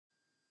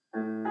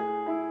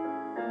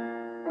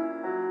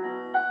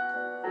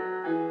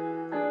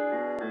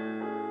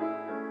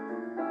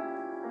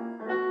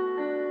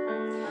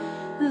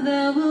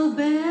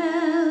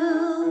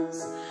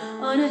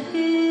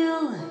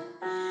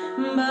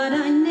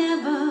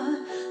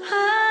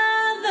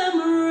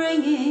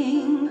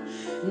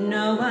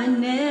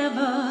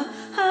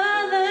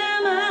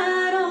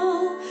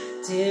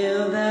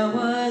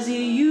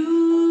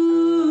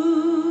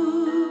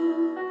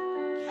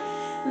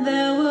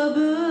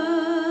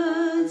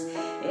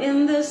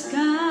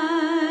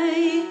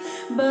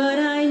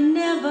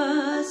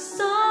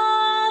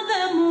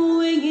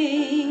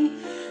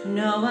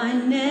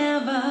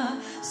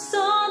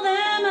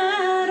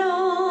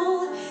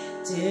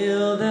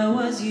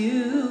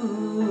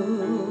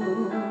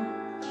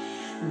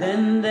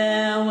Then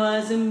there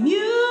was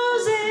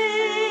music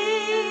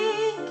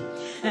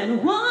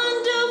and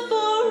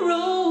wonderful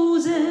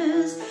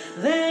roses,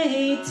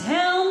 they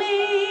tell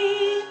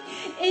me,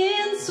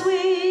 in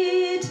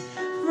sweet,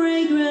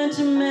 fragrant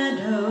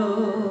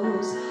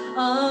meadows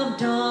of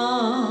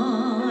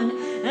dawn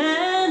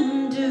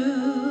and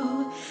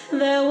dew.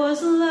 There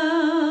was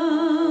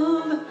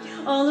love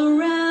all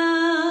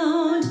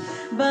around,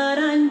 but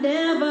I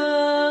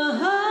never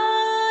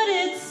heard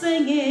it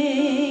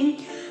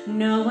singing.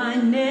 No, I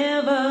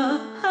never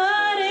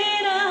heard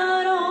it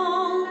at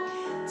all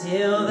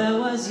till there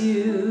was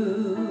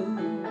you.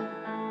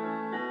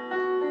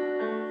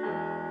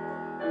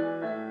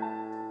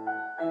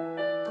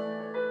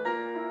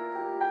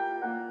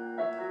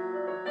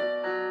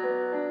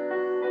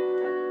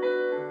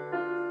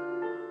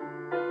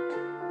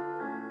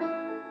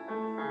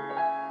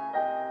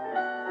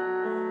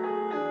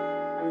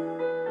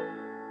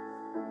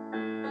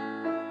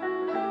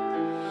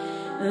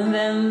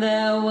 Then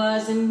there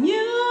was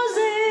music